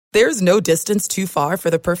There's no distance too far for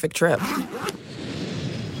the perfect trip.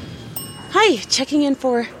 Hi, checking in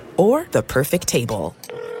for... Or the perfect table.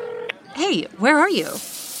 Hey, where are you?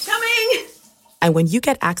 Coming! And when you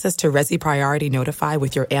get access to Resi Priority Notify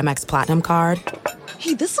with your Amex Platinum card...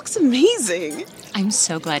 Hey, this looks amazing. I'm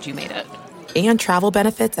so glad you made it. And travel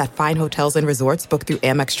benefits at fine hotels and resorts booked through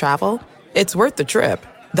Amex Travel, it's worth the trip.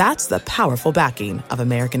 That's the powerful backing of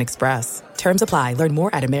American Express. Terms apply. Learn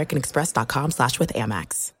more at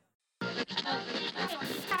americanexpress.com/withAmex.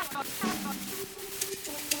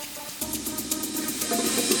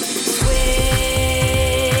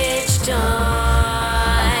 Switched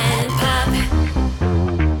on Pop.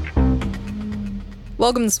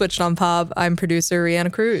 Welcome to Switched on Pop. I'm producer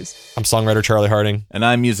Rihanna Cruz. I'm songwriter Charlie Harding. And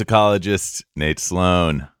I'm musicologist Nate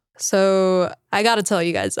Sloan. So I got to tell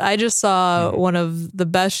you guys, I just saw one of the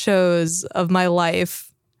best shows of my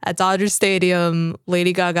life at Dodger Stadium,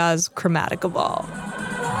 Lady Gaga's Chromatica Ball.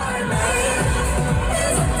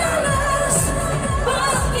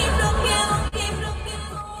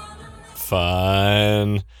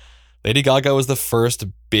 Fun. Lady Gaga was the first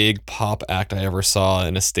big pop act I ever saw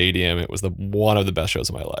in a stadium. It was one of the best shows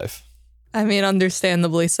of my life. I mean,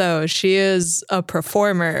 understandably so. She is a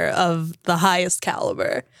performer of the highest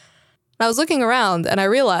caliber. I was looking around and I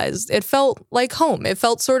realized it felt like home. It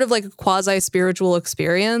felt sort of like a quasi-spiritual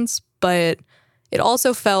experience, but it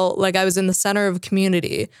also felt like I was in the center of a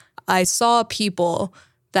community. I saw people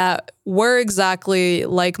that were exactly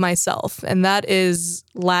like myself, and that is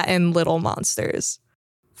Latin little monsters.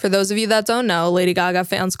 For those of you that don't know, Lady Gaga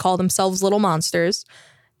fans call themselves little monsters.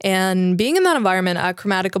 And being in that environment at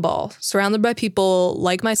Chromatica Ball, surrounded by people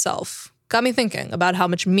like myself, got me thinking about how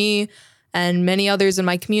much me and many others in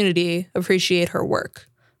my community appreciate her work.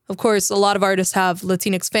 Of course, a lot of artists have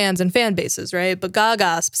Latinx fans and fan bases, right? But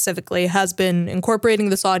Gaga specifically has been incorporating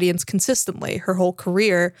this audience consistently her whole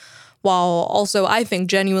career, while also, I think,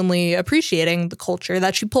 genuinely appreciating the culture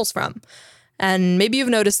that she pulls from. And maybe you've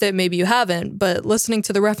noticed it, maybe you haven't, but listening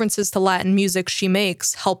to the references to Latin music she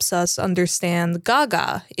makes helps us understand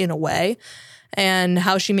Gaga in a way, and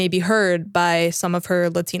how she may be heard by some of her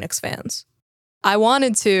Latinx fans. I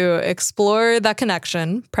wanted to explore that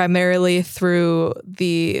connection primarily through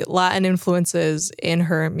the Latin influences in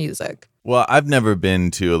her music. Well, I've never been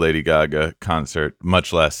to a Lady Gaga concert,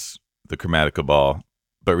 much less the Chromatica Ball.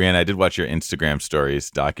 But Rihanna, I did watch your Instagram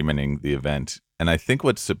stories documenting the event. And I think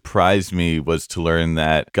what surprised me was to learn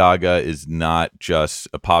that Gaga is not just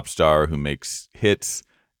a pop star who makes hits.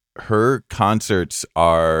 Her concerts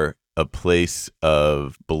are a place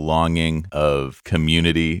of belonging, of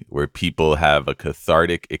community, where people have a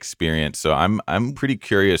cathartic experience. So I'm pretty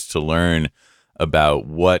curious to learn about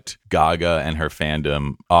what Gaga and her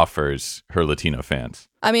fandom offers her Latino fans.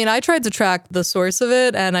 I mean, I tried to track the source of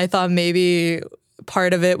it, and I thought maybe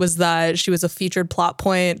part of it was that she was a featured plot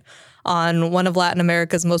point on one of Latin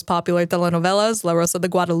America's most popular telenovelas, La Rosa de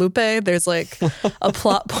Guadalupe. There's like a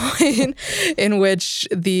plot point in which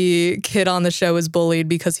the kid on the show is bullied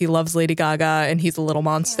because he loves Lady Gaga and he's a little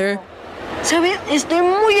monster. ¿Sabes? Estoy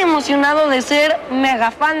muy emocionado de ser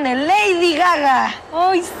mega fan de Lady Gaga.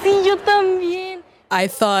 Ay, sí, yo también. I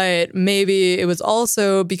thought maybe it was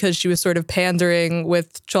also because she was sort of pandering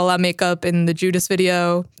with chola makeup in the Judas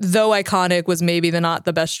video. Though iconic was maybe not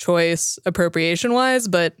the best choice appropriation-wise,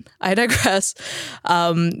 but I digress.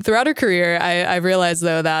 Throughout her career, I realized,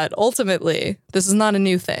 though, that ultimately this is not a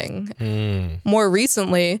new thing. More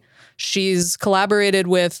recently, she's collaborated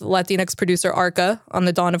with Latinx producer Arca on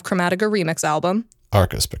the Dawn of Chromatica remix album.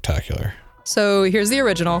 Arca's spectacular. So here's the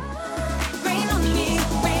original.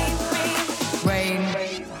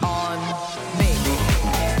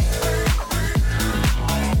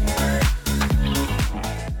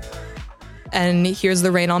 And here's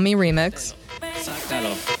the Rain on Me remix.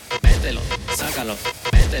 Sácalo, mételo, sácalo,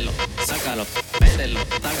 mételo, sácalo, mételo,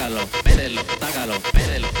 tácalo, mételo, tácalo,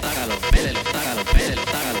 mételo, tácalo, mételo, tácalo, mételo, tácalo, mételo,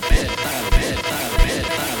 tácalo, mételo, tácalo,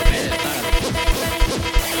 mételo, tácalo, mételo, tácalo.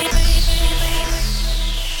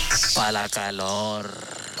 Pa' la calor.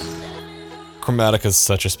 Chromatica is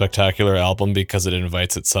such a spectacular album because it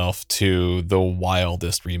invites itself to the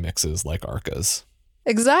wildest remixes like Arca's.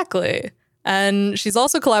 Exactly. And she's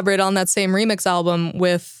also collaborated on that same remix album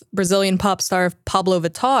with Brazilian pop star Pablo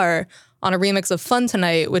Vittar on a remix of Fun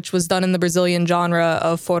Tonight, which was done in the Brazilian genre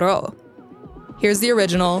of forró. Here's the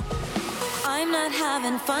original. I'm not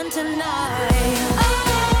having fun tonight.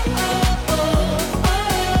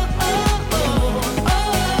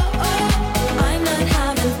 I'm not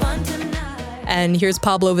having fun tonight. And here's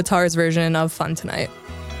Pablo Vittar's version of Fun Tonight.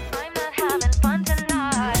 I'm not having fun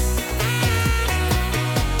tonight.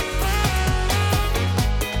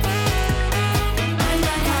 I'm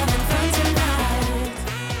not having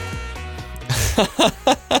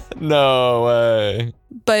No way.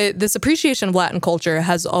 But this appreciation of Latin culture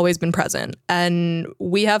has always been present, and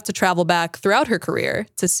we have to travel back throughout her career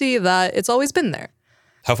to see that it's always been there.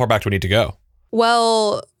 How far back do we need to go?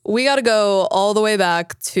 Well, we got to go all the way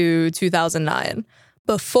back to 2009.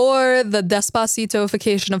 Before the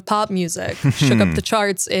Despacitoification of pop music shook up the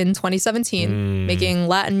charts in 2017, making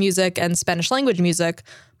Latin music and Spanish language music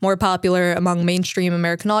more popular among mainstream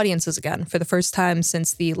American audiences again for the first time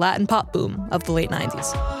since the Latin pop boom of the late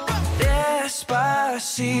 90s.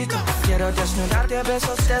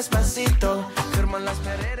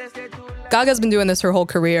 Gaga's been doing this her whole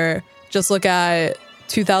career. Just look at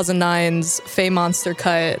 2009's Fame Monster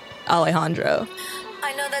cut, Alejandro.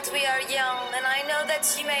 I know that we are young, and I know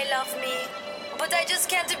that you may love me, but I just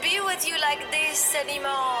can't be with you like this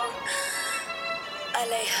anymore.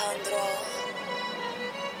 Alejandro.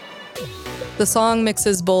 The song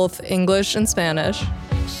mixes both English and Spanish.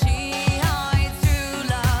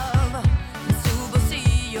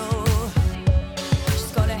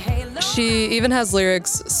 She even has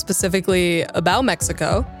lyrics specifically about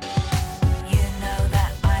Mexico.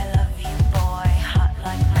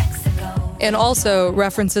 And also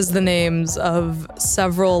references the names of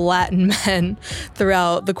several Latin men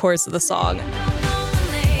throughout the course of the song.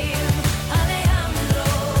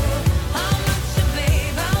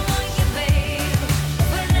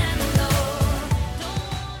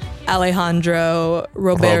 Alejandro,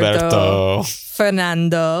 Roberto,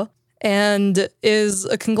 Fernando, and is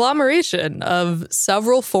a conglomeration of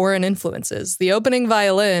several foreign influences. The opening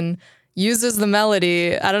violin uses the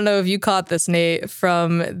melody, I don't know if you caught this, Nate,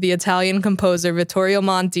 from the Italian composer Vittorio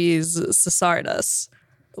Monti's Cesardus.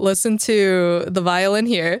 Listen to the violin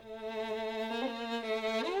here.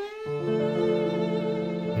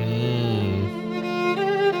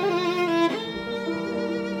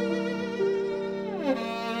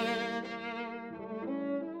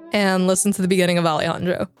 And listen to the beginning of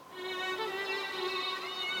Alejandro.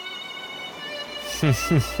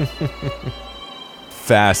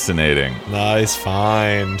 Fascinating. Nice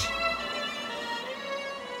find.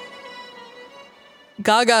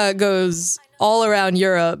 Gaga goes all around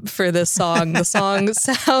Europe for this song. The song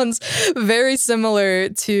sounds very similar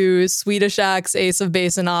to Swedish Act's Ace of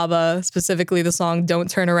Base and ABBA, specifically the song Don't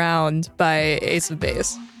Turn Around by Ace of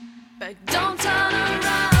Base. Don't turn around,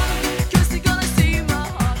 'cause you're gonna see my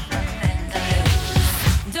heart.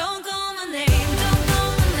 Don't call my name, don't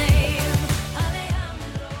call my name.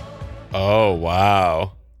 Oh,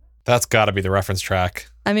 wow. That's got to be the reference track.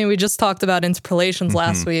 I mean, we just talked about interpolations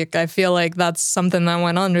last week. I feel like that's something that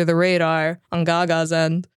went under the radar on Gaga's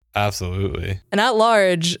end. Absolutely. And at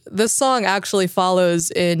large, this song actually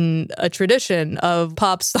follows in a tradition of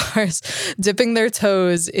pop stars dipping their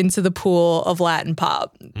toes into the pool of Latin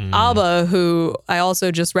pop. ABBA, who I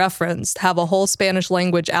also just referenced, have a whole Spanish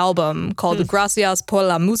language album called Gracias por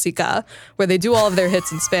la Música, where they do all of their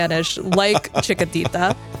hits in Spanish, like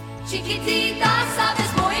Chiquitita. Chiquitita,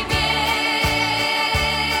 sabes muy bien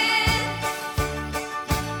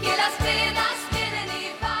que las penas vienen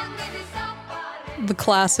y van de desaparecer. The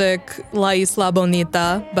classic La Isla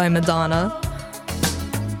Bonita by Madonna.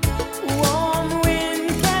 Warm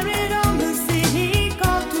wind carried on the sea,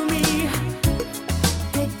 called to me.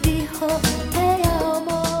 Te dijo te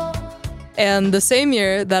amo. And the same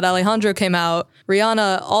year that Alejandro came out,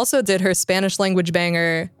 Rihanna also did her Spanish language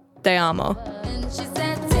banger, Te Amo. And she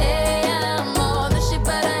said te amo, then she put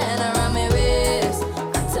her hand around my waist.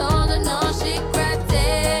 I told her no, she cried te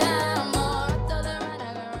amo. I told her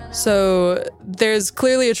run, run. So there's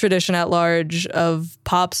clearly a tradition at large of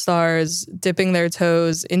pop stars dipping their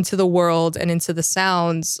toes into the world and into the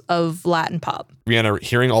sounds of Latin pop. Rihanna,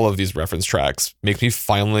 hearing all of these reference tracks makes me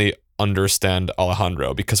finally understand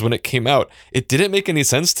Alejandro, because when it came out, it didn't make any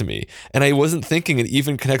sense to me. And I wasn't thinking it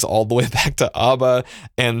even connects all the way back to ABBA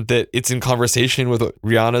and that it's in conversation with what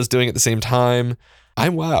Rihanna's doing at the same time.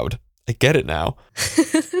 I'm wowed. I get it now.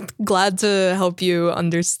 Glad to help you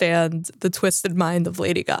understand the twisted mind of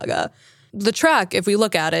Lady Gaga. The track, if we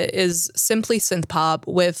look at it, is simply synth pop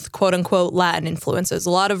with quote-unquote Latin influences. A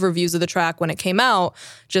lot of reviews of the track when it came out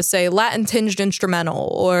just say Latin-tinged instrumental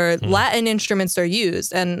or Latin instruments are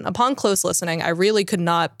used. And upon close listening, I really could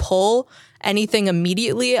not pull anything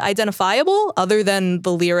immediately identifiable other than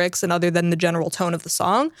the lyrics and other than the general tone of the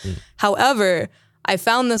song. However, I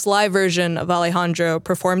found this live version of Alejandro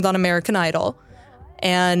performed on American Idol,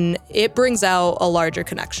 and it brings out a larger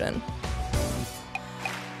connection.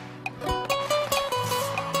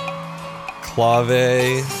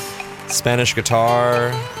 Clave, Spanish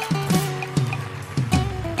guitar.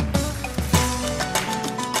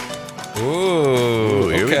 Ooh, Ooh,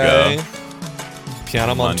 here we okay. go.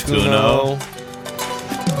 Piano Montuno.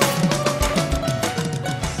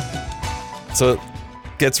 So it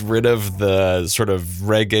gets rid of the sort of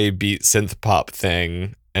reggae beat synth pop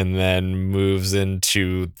thing and then moves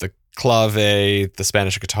into the clave, the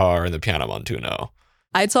Spanish guitar, and the piano montuno.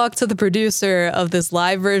 I talked to the producer of this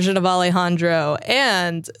live version of Alejandro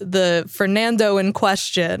and the Fernando in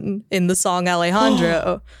question in the song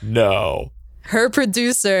Alejandro. No. Her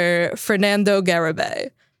producer, Fernando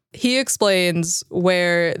Garibay. He explains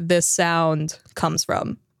where this sound comes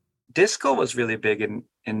from. Disco was really big in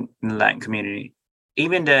the Latin community.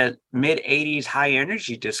 Even the mid-'80s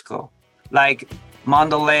high-energy disco, like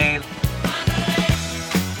Mandolay.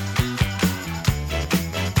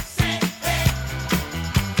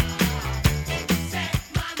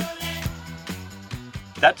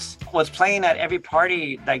 That's what's playing at every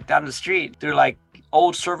party, like down the street. They're like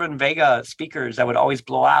old Servan Vega speakers that would always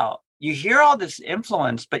blow out. You hear all this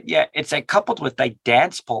influence, but yet it's like coupled with like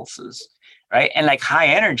dance pulses, right? And like high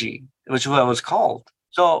energy, which is what it was called.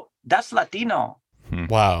 So that's Latino.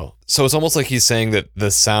 Wow. So it's almost like he's saying that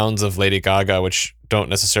the sounds of Lady Gaga, which don't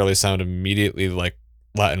necessarily sound immediately like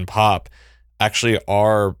Latin pop, actually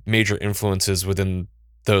are major influences within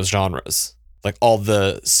those genres. Like all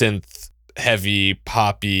the synth, heavy,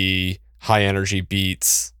 poppy, high energy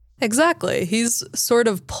beats. Exactly. He's sort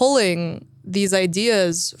of pulling these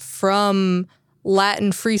ideas from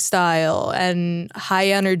Latin freestyle and high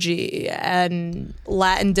energy and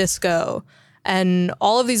Latin disco and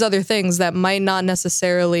all of these other things that might not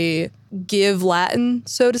necessarily give Latin,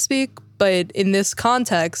 so to speak, but in this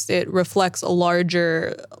context, it reflects a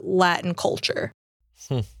larger Latin culture.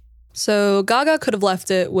 So Gaga could have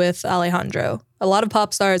left it with Alejandro. A lot of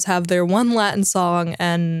pop stars have their one Latin song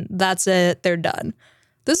and that's it, they're done.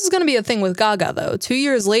 This is going to be a thing with Gaga, though. 2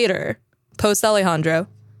 years later, post Alejandro,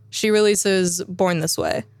 she releases Born This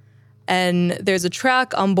Way. And there's a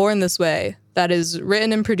track on Born This Way that is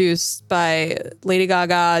written and produced by Lady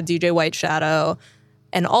Gaga, DJ White Shadow,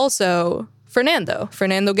 and also Fernando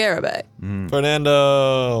Garibay.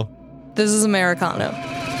 Fernando! This is Americano.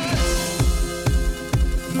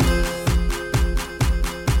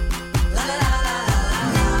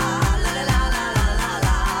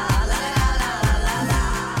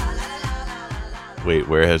 Wait,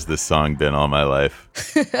 where has this song been all my life?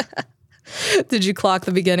 Did you clock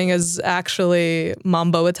the beginning as actually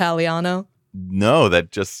Mambo Italiano? No,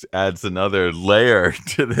 that just adds another layer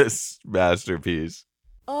to this masterpiece.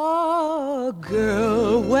 A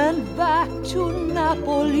girl went back to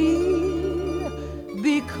Napoli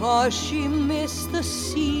because she missed the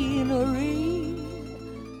scenery.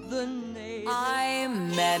 I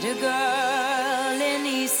met a girl in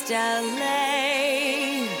East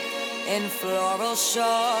LA in floral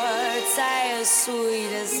shorts, as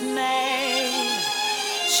sweet as May.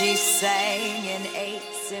 She sang in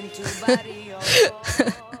eights into Barrio.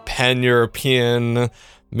 Pan-European,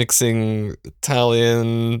 mixing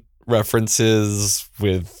Italian references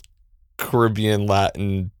with Caribbean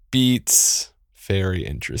Latin beats. Very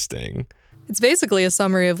interesting. It's basically a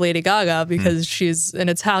summary of Lady Gaga because she's an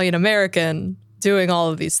Italian American doing all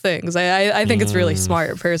of these things. I think it's really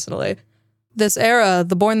smart, personally. This era,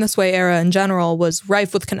 the Born This Way era in general, was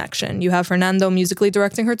rife with connection. You have Fernando musically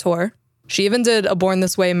directing her tour. She even did a Born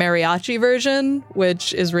This Way mariachi version,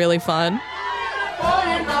 which is really fun.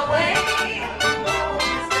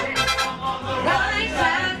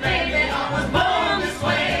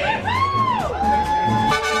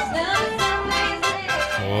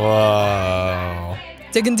 Wow.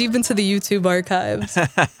 Digging deep into the YouTube archives.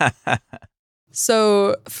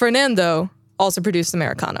 So Fernando also produced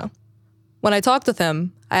Americano. When I talked with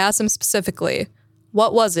him, I asked him specifically,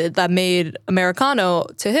 what was it that made Americano,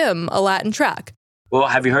 to him, a Latin track? Well,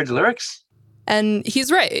 have you heard the lyrics? And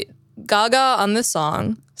he's right. Gaga on this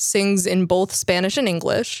song sings in both Spanish and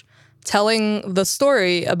English, telling the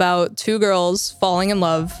story about two girls falling in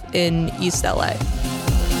love in East LA.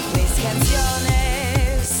 Mis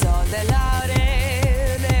canciones son de la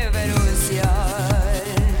revolución.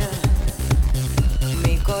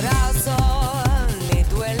 Mi corazón me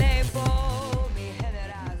duele por mi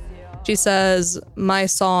generación. She says, my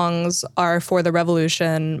songs are for the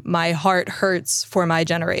revolution. My heart hurts for my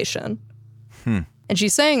generation. And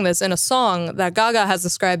she's saying this in a song that Gaga has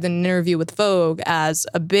described in an interview with Vogue as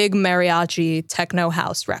a big mariachi techno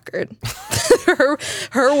house record.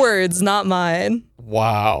 her words, not mine.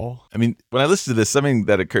 Wow. I mean, when I listen to this, something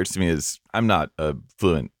that occurs to me is I'm not a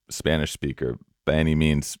fluent Spanish speaker by any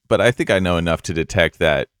means, but I think I know enough to detect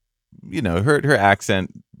that, you know, her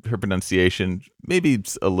accent, her pronunciation, maybe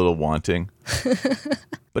it's a little wanting.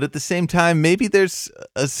 But at the same time, maybe there's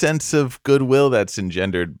a sense of goodwill that's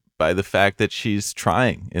engendered by the fact that she's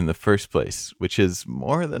trying in the first place, which is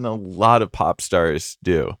more than a lot of pop stars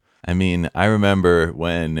do. I mean, I remember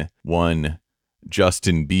when one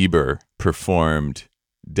Justin Bieber performed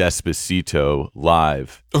Despacito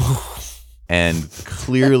live and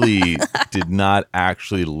clearly did not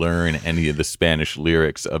actually learn any of the Spanish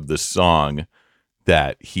lyrics of the song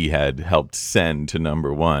that he had helped send to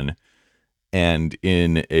number one. And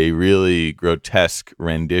in a really grotesque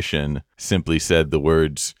rendition, simply said the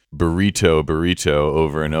words burrito, burrito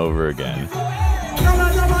over and over again.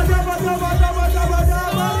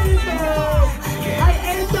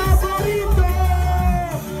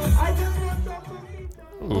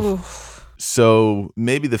 So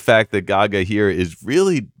maybe the fact that Gaga here is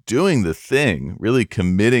really doing the thing, really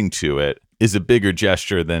committing to it, is a bigger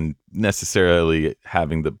gesture than necessarily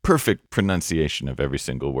having the perfect pronunciation of every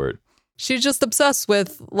single word. She's just obsessed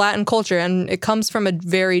with Latin culture, and it comes from a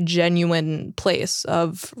very genuine place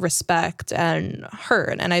of respect and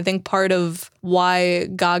hurt. And I think part of why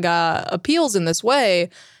Gaga appeals in this way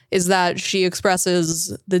is that she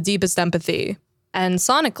expresses the deepest empathy. And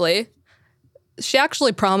sonically, she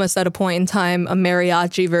actually promised at a point in time a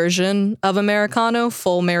mariachi version of Americano,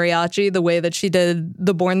 full mariachi, the way that she did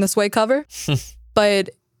the Born This Way cover.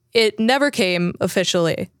 But it never came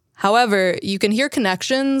officially. However, you can hear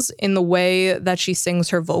connections in the way that she sings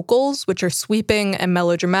her vocals, which are sweeping and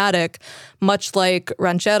melodramatic, much like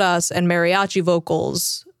rancheras and mariachi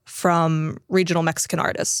vocals from regional Mexican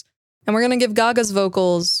artists. And we're going to give Gaga's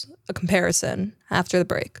vocals a comparison after the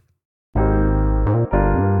break.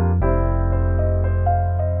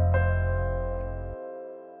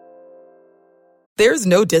 There's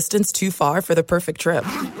no distance too far for the perfect trip.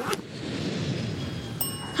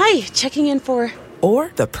 Hi, checking in for...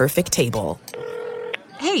 Or the perfect table.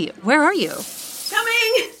 Hey, where are you?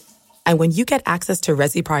 Coming! And when you get access to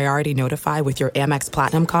Resi Priority Notify with your Amex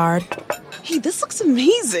Platinum card... Hey, this looks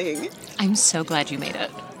amazing. I'm so glad you made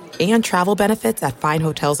it. And travel benefits at fine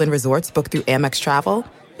hotels and resorts booked through Amex Travel,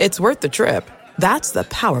 it's worth the trip. That's the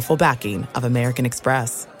powerful backing of American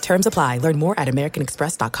Express. Terms apply. Learn more at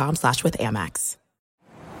americanexpress.com/withAmex.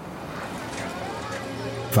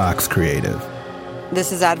 Fox Creative.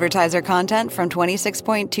 This is advertiser content from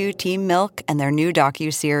 26.2 Team Milk and their new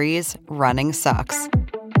docuseries, Running Sucks.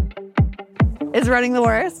 Is running the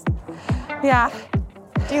worst? Yeah.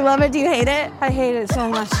 Do you love it? Do you hate it? I hate it so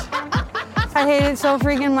much. I hate it so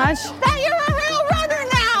freaking much. That you're a real runner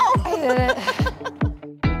now! I hate it.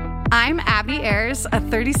 I'm Abby Ayers, a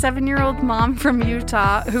 37-year-old mom from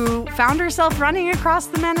Utah who found herself running across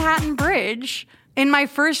the Manhattan Bridge in my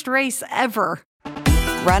first race ever.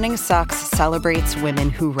 Running Sucks celebrates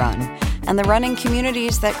women who run and the running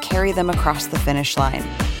communities that carry them across the finish line.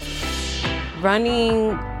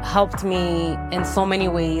 Running helped me in so many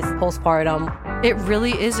ways postpartum. It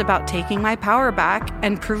really is about taking my power back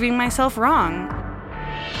and proving myself wrong.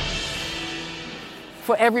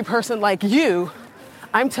 For every person like you,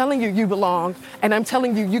 I'm telling you you belong, and I'm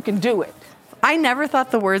telling you you can do it. I never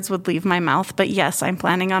thought the words would leave my mouth, but yes, I'm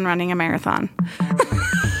planning on running a marathon.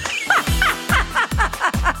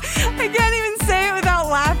 I can't even say it without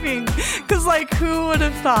laughing, because, who would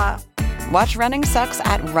have thought? Watch Running Sucks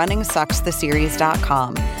at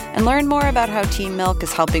runningsuckstheseries.com and learn more about how Team Milk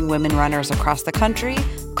is helping women runners across the country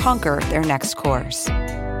conquer their next course.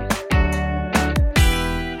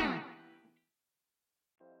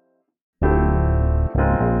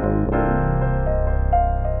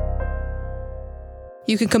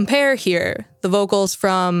 You can compare here the vocals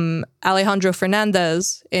from Alejandro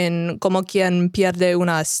Fernandez in Como Quien Pierde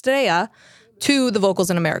una Estrella to the vocals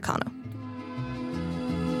in Americano.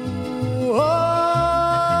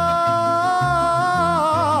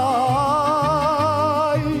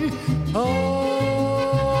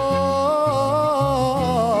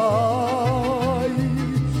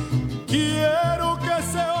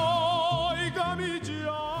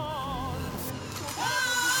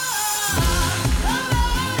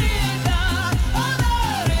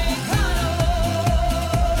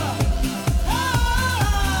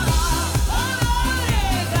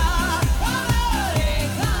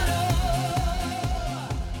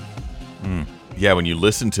 Yeah, when you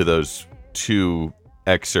listen to those two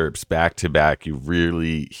excerpts back to back, you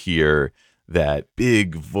really hear that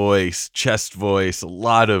big voice, chest voice, a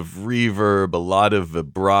lot of reverb, a lot of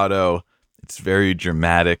vibrato. It's very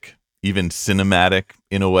dramatic, even cinematic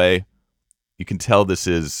in a way. You can tell this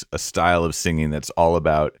is a style of singing that's all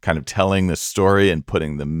about kind of telling the story and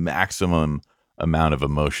putting the maximum amount of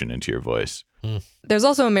emotion into your voice. There's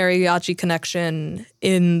also a mariachi connection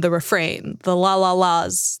in the refrain, the la la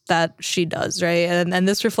las that she does, right? And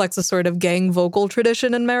this reflects a sort of gang vocal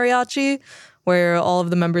tradition in mariachi where all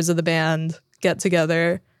of the members of the band get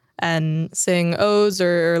together and sing O's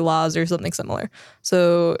or La's or something similar.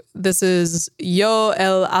 So this is Yo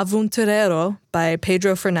el Aventurero by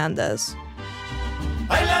Pedro Fernandez.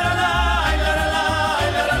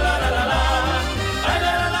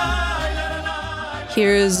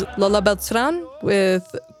 Here's Lola Beltran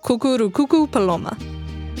with Cucurucucu Paloma.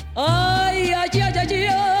 Ay, ay, ay, ay,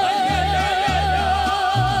 ay.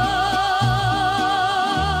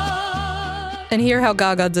 And hear how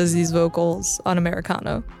Gaga does these vocals on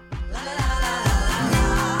Americano.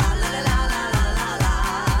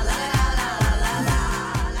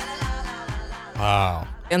 Wow.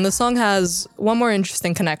 And the song has one more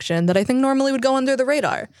interesting connection that I think normally would go under the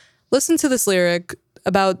radar. Listen to this lyric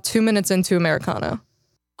about 2 minutes into Americano.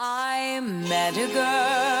 I met a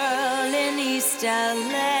girl in East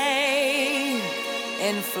LA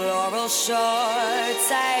in floral shorts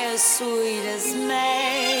as sweet as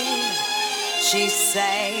May. She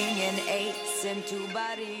sang in eighths into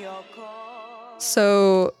Barrio chords.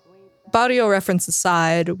 So, Barrio reference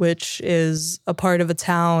aside, which is a part of a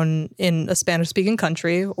town in a Spanish-speaking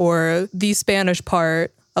country or the Spanish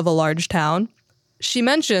part of a large town, she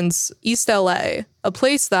mentions East LA, a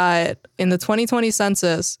place that in the 2020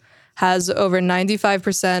 census has over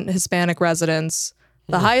 95% Hispanic residents,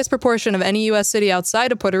 the highest proportion of any U.S. city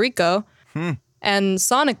outside of Puerto Rico, and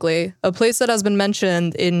sonically, a place that has been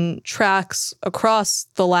mentioned in tracks across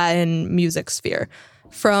the Latin music sphere,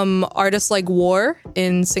 from artists like War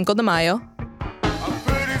in Cinco de Mayo,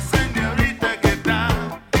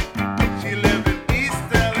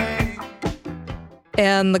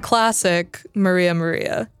 and the classic Maria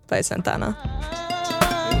Maria by Santana.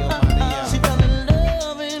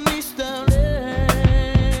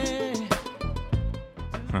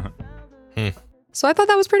 So I thought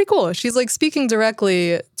that was pretty cool. She's like speaking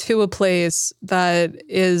directly to a place that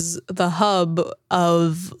is the hub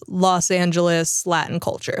of Los Angeles Latin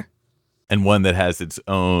culture. And one that has its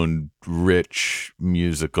own rich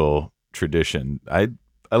musical tradition. I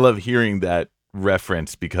love hearing that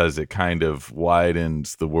reference because it kind of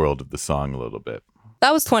widens the world of the song a little bit.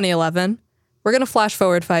 That was 2011. We're going to flash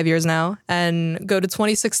forward 5 years now and go to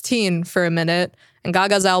 2016 for a minute and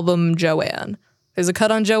Gaga's album Joanne. There's a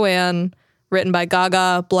cut on Joanne written by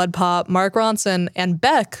Gaga, Blood Pop, Mark Ronson, and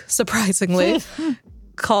Beck, surprisingly,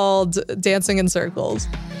 called Dancing in Circles.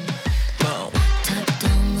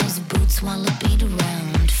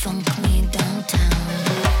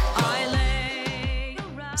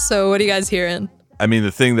 So what are you guys hearing? I mean,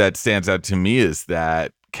 the thing that stands out to me is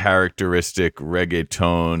that characteristic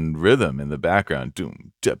reggaeton rhythm in the background.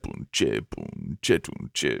 Doom, boom, boom,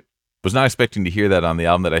 boom. Was not expecting to hear that on the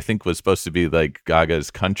album that I think was supposed to be like Gaga's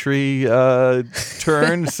country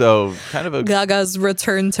turn. So kind of a Gaga's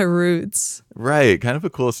return to roots. Right. Kind of a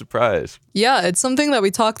cool surprise. Yeah, it's something that we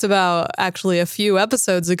talked about actually a few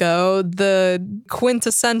episodes ago, the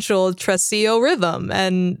quintessential tresillo rhythm.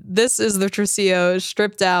 And this is the tresillo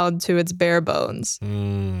stripped down to its bare bones.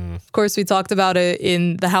 Of course, we talked about it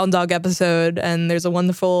in the Hound Dog episode, and there's a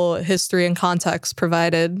wonderful history and context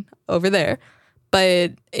provided over there.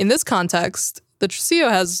 But in this context, the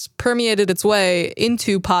tresillo has permeated its way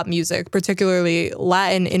into pop music, particularly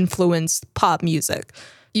Latin-influenced pop music.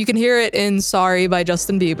 You can hear it in Sorry by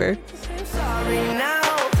Justin Bieber.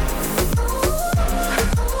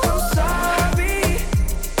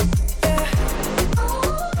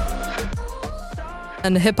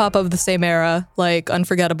 And hip-hop of the same era, like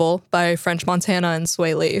Unforgettable by French Montana and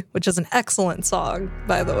Sway Lee, which is an excellent song,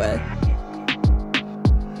 by the way.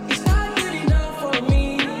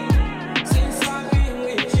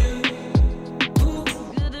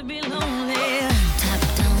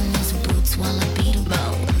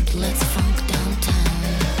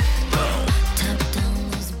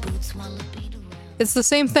 It's the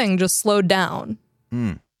same thing, just slowed down.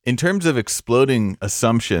 In terms of exploding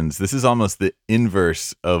assumptions, this is almost the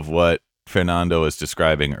inverse of what Fernando was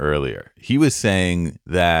describing earlier. He was saying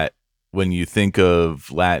that when you think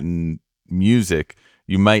of Latin music,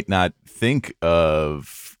 you might not think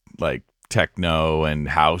of like techno and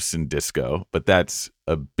house and disco, but that's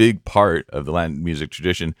a big part of the Latin music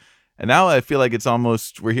tradition. And now I feel like it's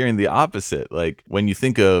almost, we're hearing the opposite. Like when you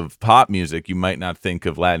think of pop music, you might not think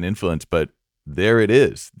of Latin influence, but there it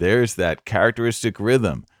is. There's that characteristic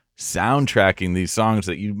rhythm soundtracking these songs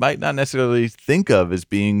that you might not necessarily think of as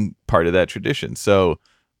being part of that tradition. So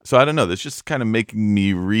I don't know. That's just kind of making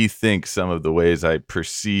me rethink some of the ways I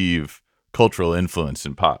perceive cultural influence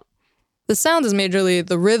in pop. The sound is majorly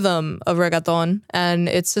the rhythm of reggaeton and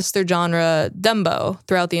its sister genre, dembow,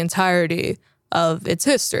 throughout the entirety of its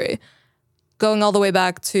history. Going all the way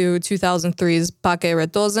back to 2003's Pa' Que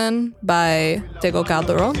Retosen by Tego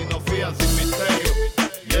Calderón.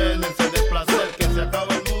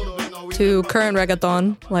 to current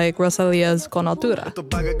reggaeton like Rosalia's Con Altura.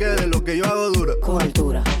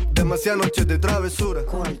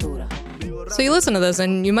 So you listen to this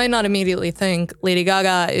and you might not immediately think Lady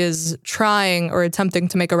Gaga is trying or attempting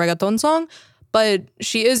to make a reggaeton song, but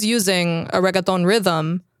she is using a reggaeton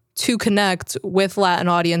rhythm to connect with Latin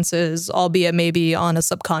audiences, albeit maybe on a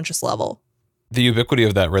subconscious level. The ubiquity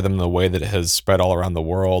of that rhythm, the way that it has spread all around the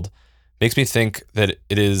world, makes me think that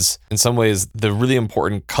it is, in some ways, the really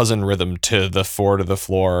important cousin rhythm to the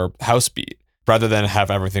 4-to-the-floor house beat, rather than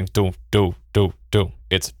have everything do, do, do, do.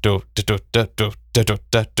 It's do, do, do, do, do, do, do,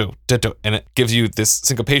 do, do, do, do. And it gives you this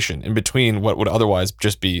syncopation in between what would otherwise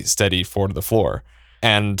just be steady 4-to-the-floor.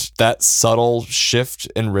 And that subtle shift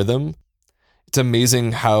in rhythm, it's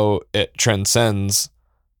amazing how it transcends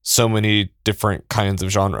so many different kinds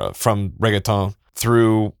of genre, from reggaeton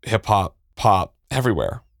through hip hop, pop,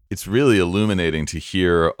 everywhere. It's really illuminating to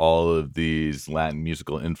hear all of these Latin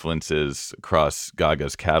musical influences across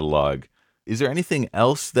Gaga's catalog. Is there anything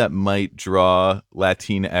else that might draw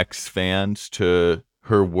Latinx fans to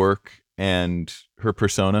her work and her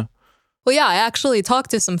persona? Well, yeah, I actually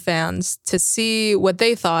talked to some fans to see what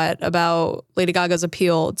they thought about Lady Gaga's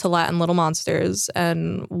appeal to Latin Little Monsters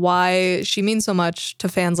and why she means so much to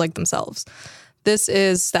fans like themselves. This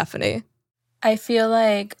is Stephanie. I feel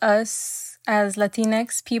like us as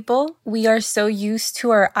Latinx people, we are so used to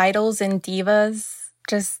our idols and divas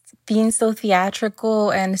just being so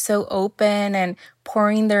theatrical and so open and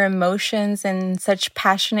pouring their emotions in such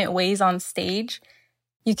passionate ways on stage.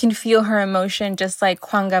 You can feel her emotion just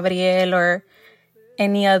like Juan Gabriel or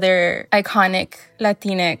any other iconic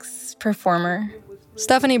Latinx performer.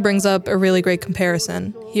 Stephanie brings up a really great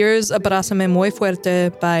comparison. Here's Abrázame Muy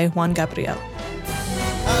Fuerte by Juan Gabriel.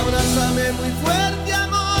 Abrázame muy fuerte,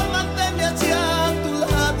 amor, manténme hacia tu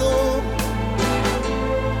lado.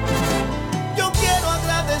 Yo quiero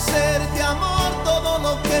agradecerte, amor, todo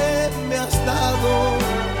lo que me has dado.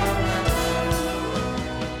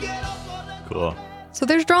 Cool. So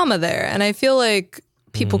there's drama there, and I feel like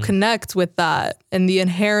people connect with that and the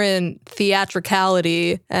inherent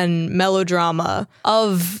theatricality and melodrama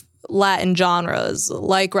of Latin genres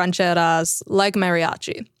like rancheras, like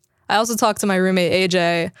mariachi. I also talked to my roommate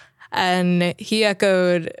AJ, and he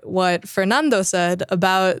echoed what Fernando said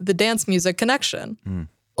about the dance music connection.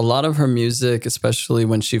 A lot of her music, especially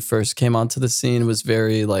when she first came onto the scene, was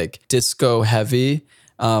very like disco heavy,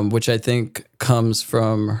 which I think comes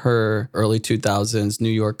from her early 2000s New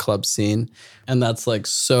York club scene. And that's like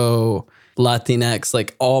so Latinx,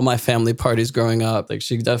 like all my family parties growing up. Like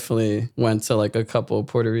she definitely went to like a couple of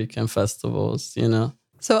Puerto Rican festivals, you know?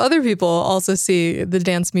 So other people also see the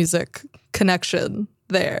dance music connection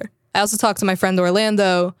there. I also talked to my friend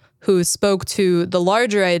Orlando, who spoke to the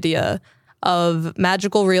larger idea of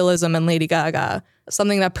magical realism in Lady Gaga,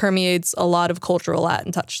 something that permeates a lot of cultural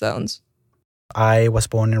Latin touchstones. I was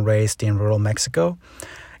born and raised in rural Mexico.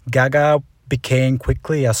 Gaga became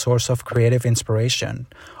quickly a source of creative inspiration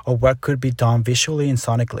of what could be done visually and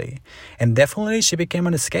sonically. And definitely she became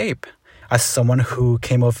an escape. As someone who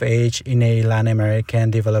came of age in a Latin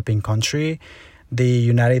American developing country, the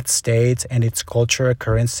United States and its cultural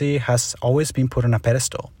currency has always been put on a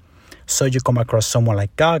pedestal. So you come across someone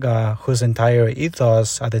like Gaga, whose entire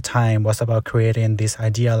ethos at the time was about creating this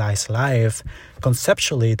idealized life.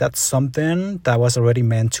 Conceptually, that's something that was already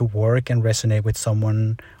meant to work and resonate with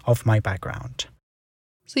someone of my background.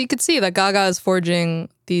 So you could see that Gaga is forging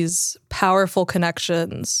these powerful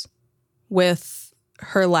connections with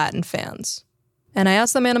her Latin fans. And I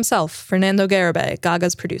asked the man himself, Fernando Garibay,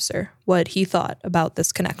 Gaga's producer, what he thought about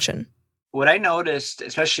this connection. What I noticed,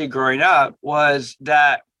 especially growing up, was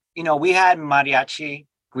that we had mariachi,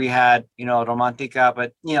 we had, romantica,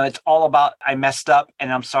 but, it's all about I messed up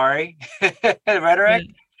and I'm sorry rhetoric,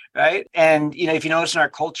 right? And, if you notice in our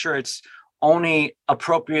culture, it's only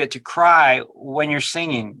appropriate to cry when you're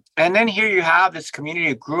singing. And then here you have this community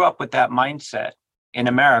who grew up with that mindset in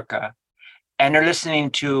America, and they're listening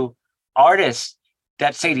to artists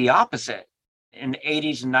that say the opposite. In the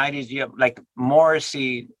 80s and 90s, you have like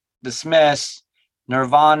Morrissey, The Smiths,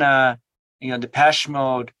 Nirvana, Depeche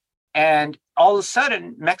Mode. And all of a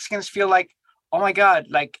sudden, Mexicans feel like, oh my God,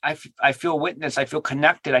 like I feel witnessed, I feel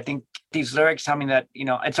connected. I think these lyrics tell me that,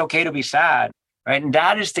 it's okay to be sad, right? And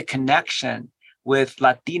that is the connection with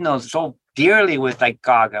Latinos so dearly with like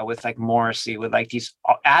Gaga, with like Morrissey, with like these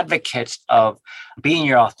advocates of being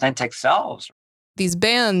your authentic selves. These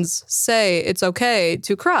bands say it's okay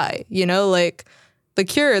to cry, like The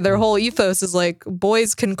Cure, their whole ethos is like,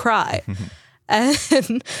 boys can cry.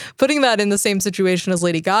 And putting that in the same situation as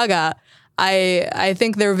Lady Gaga, I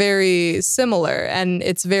think they're very similar, and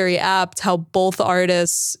it's very apt how both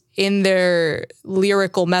artists in their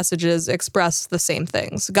lyrical messages express the same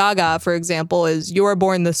things. Gaga, for example, is "You are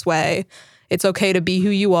born this way. It's okay to be who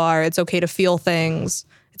you are. It's okay to feel things.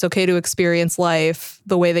 It's okay to experience life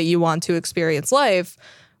the way that you want to experience life,"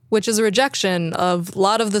 which is a rejection of a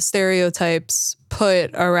lot of the stereotypes put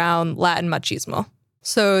around Latin machismo.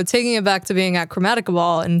 So taking it back to being at Chromatica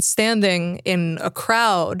Ball and standing in a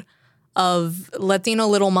crowd of Latino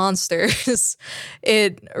little monsters,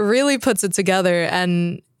 it really puts it together,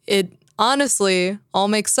 and it honestly all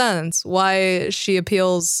makes sense why she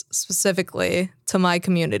appeals specifically to my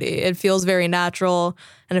community. It feels very natural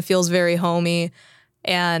and it feels very homey.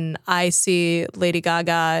 And I see Lady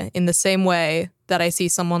Gaga in the same way that I see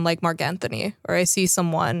someone like Marc Anthony or I see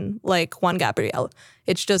someone like Juan Gabriel.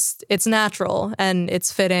 It's natural and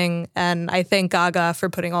it's fitting. And I thank Gaga for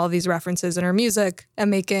putting all these references in her music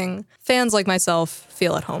and making fans like myself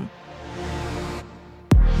feel at home.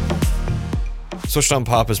 Switched on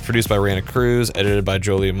Pop is produced by Raina Cruz, edited by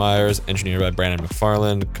Jolia Myers, engineered by Brandon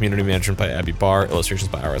McFarland, community management by Abby Barr,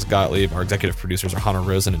 illustrations by Iris Gottlieb. Our executive producers are Hannah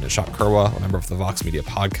Rosen and Nishat Kurwa, a member of the Vox Media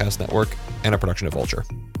Podcast Network, and a production of Vulture.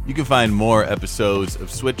 You can find more episodes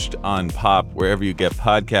of Switched on Pop wherever you get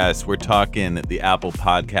podcasts. We're talking the Apple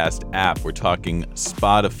Podcast app. We're talking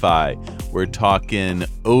Spotify. We're talking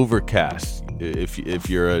Overcast. If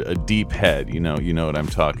you're a deep head, you know what I'm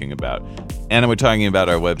talking about. And we're talking about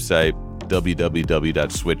our website,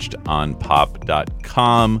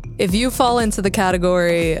 www.switchedonpop.com. If you fall into the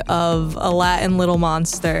category of a Latin little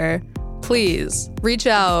monster, please reach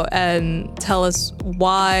out and tell us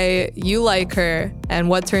why you like her and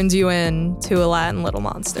what turns you in to a Latin little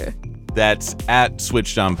monster. That's at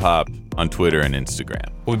Switched on Pop on Twitter and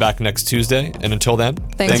Instagram. We'll be back next Tuesday, and until then,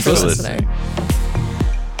 thanks for listening.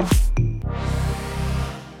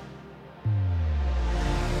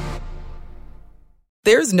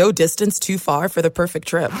 There's no distance too far for the perfect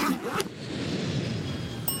trip.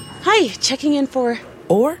 Hi, checking in for...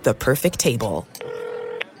 Or the perfect table.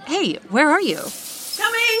 Hey, where are you?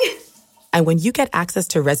 Coming! And when you get access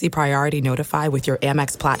to Resi Priority Notify with your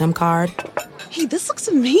Amex Platinum card... Hey, this looks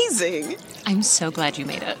amazing. I'm so glad you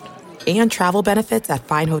made it. And travel benefits at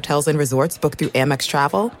fine hotels and resorts booked through Amex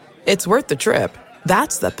Travel, it's worth the trip.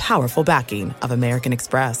 That's the powerful backing of American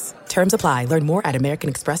Express. Terms apply. Learn more at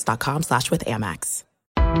americanexpress.com/withAmex.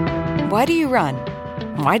 Why do you run?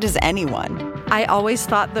 Why does anyone? I always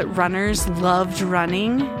thought that runners loved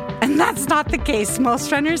running, and that's not the case.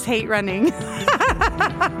 Most runners hate running,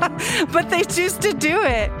 but they choose to do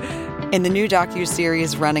it. In the new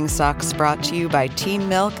docuseries Running Sucks, brought to you by Teen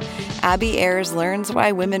Milk, Abby Ayers learns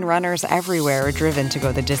why women runners everywhere are driven to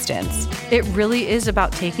go the distance. It really is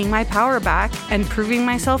about taking my power back and proving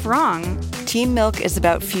myself wrong. Teen Milk is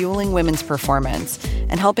about fueling women's performance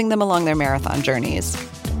and helping them along their marathon journeys.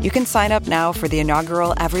 You can sign up now for the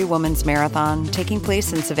inaugural Every Woman's Marathon taking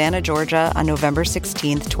place in Savannah, Georgia on November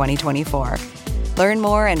 16th, 2024. Learn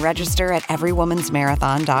more and register at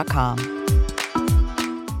everywomansmarathon.com.